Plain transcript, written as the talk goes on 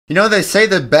You know, they say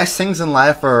the best things in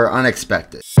life are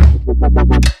unexpected.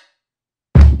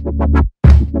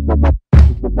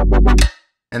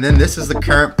 And then this is the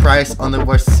current price on the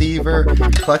receiver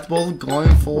collectible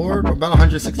going for about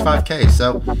 165k.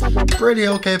 So pretty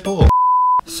okay pull.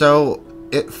 So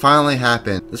it finally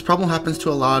happened. This problem happens to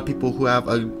a lot of people who have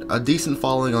a decent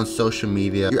following on social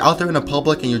media. You're out there in the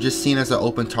public and you're just seen as an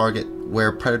open target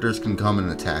where predators can come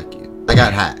and attack you. I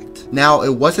got hacked. Now, it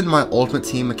wasn't my Ultimate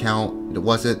Team account. It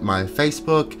wasn't my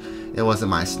Facebook. It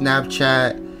wasn't my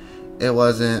Snapchat. It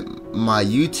wasn't my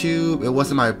YouTube. It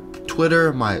wasn't my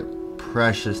Twitter, my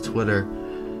precious Twitter.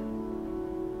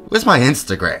 Where's my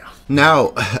Instagram?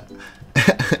 Now,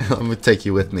 I'm gonna take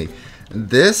you with me.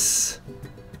 This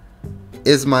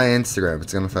is my Instagram.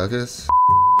 It's gonna focus.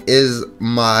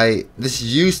 This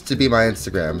used to be my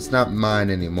Instagram. It's not mine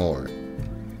anymore.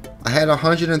 I had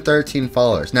 113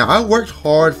 followers. Now, I worked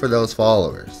hard for those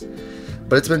followers,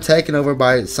 but it's been taken over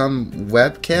by some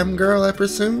webcam girl, I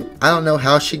presume. I don't know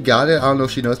how she got it. I don't know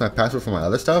if she knows my password for my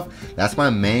other stuff. That's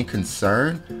my main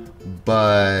concern.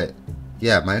 But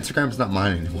yeah, my Instagram's not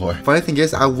mine anymore. Funny thing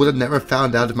is, I would have never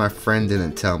found out if my friend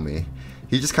didn't tell me.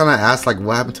 He just kind of asked like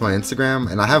what happened to my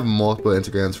Instagram, and I have multiple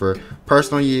Instagrams for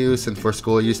personal use and for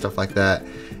school use, stuff like that.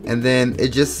 And then he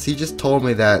just told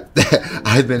me that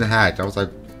I'd been hacked. I was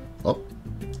like, oh,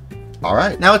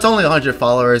 alright. Now it's only 100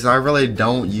 followers and I really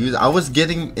don't use it. I was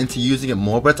getting into using it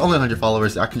more, but it's only 100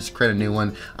 followers. I can just create a new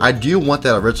one. I do want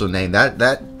that original name.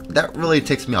 That really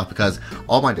ticks me off because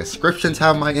all my descriptions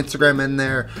have my Instagram in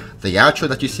there. The outro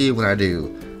that you see when I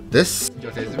do this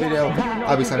video,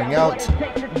 I'll be signing out.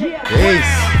 Peace.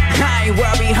 I ain't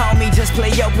worry, homie, just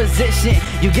play your position.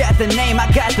 You got the name,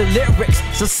 I got the lyrics,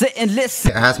 so sit and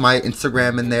listen. It has my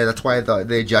Instagram in there. That's why the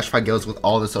iJoshyify goes with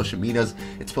all the social medias.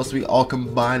 It's supposed to be all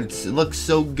combined. It looks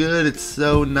so good. It's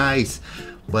so nice.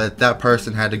 But that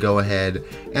person had to go ahead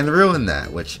and ruin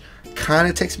that, which kind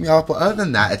of takes me off. But other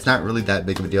than that, it's not really that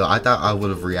big of a deal. I thought I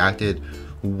would have reacted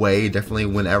way differently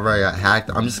whenever I got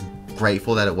hacked. I'm just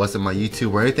grateful that it wasn't my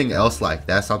YouTube or anything else like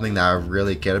that. Something that I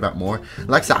really cared about more.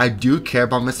 Like I said, I do care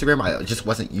about my Instagram. I just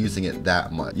wasn't using it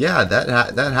that much. Yeah, that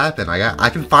happened. I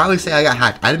can finally say I got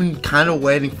hacked. I've been kind of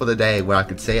waiting for the day where I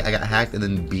could say I got hacked and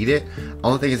then beat it.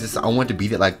 Only thing is, I want to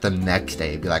beat it like the next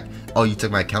day. Be like, oh, you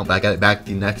took my account, but I got it back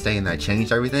the next day and I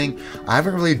changed everything. I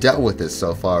haven't really dealt with this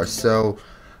so far, so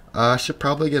I should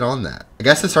probably get on that. I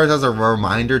guess it starts as a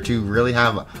reminder to really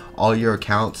have all your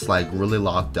accounts like really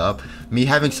locked up. Me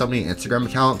having so many Instagram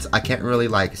accounts, I can't really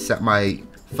like set my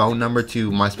phone number to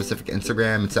my specific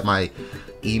Instagram and set my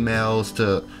emails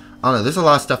to, I don't know, there's a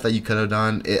lot of stuff that you could have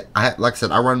done. Like I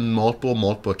said, I run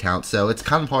multiple accounts, so it's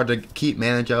kind of hard to keep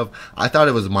manage of. I thought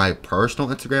it was my personal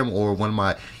Instagram or one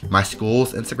of my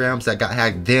school's Instagrams that got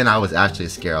hacked. Then I was actually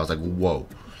scared. I was like, whoa,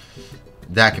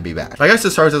 that could be bad. I guess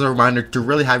it serves as a reminder to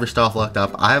really have your stuff locked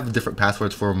up. I have different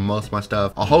passwords for most of my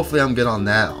stuff. Hopefully I'm good on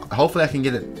that. Hopefully I can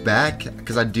get it back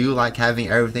because I do like having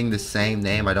everything the same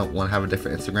name. I don't want to have a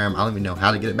different Instagram. I don't even know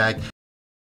how to get it back.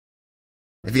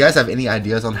 If you guys have any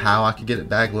ideas on how I could get it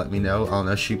back, let me know. I don't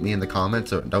know, shoot me in the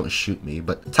comments, or don't shoot me,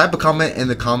 but type a comment in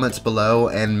the comments below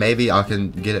and maybe I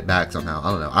can get it back somehow.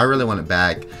 I don't know. I really want it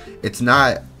back. It's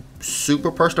not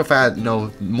super personal. If I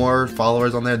had more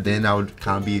followers on there, then I would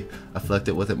kind of be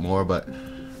afflicted with it more, but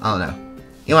I don't know.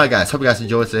 Anyway guys, hope you guys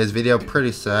enjoyed today's video.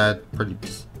 Pretty sad, pretty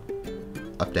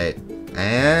update,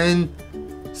 and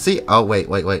see, oh wait,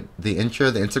 the intro,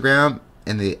 the Instagram,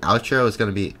 and the outro is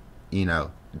gonna be,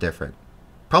 different,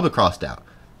 probably crossed out.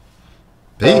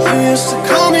 Peace. You used to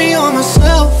call me on my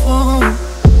cell phone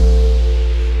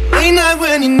late night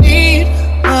when you need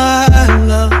my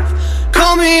love.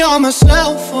 Call me on my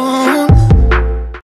cell phone.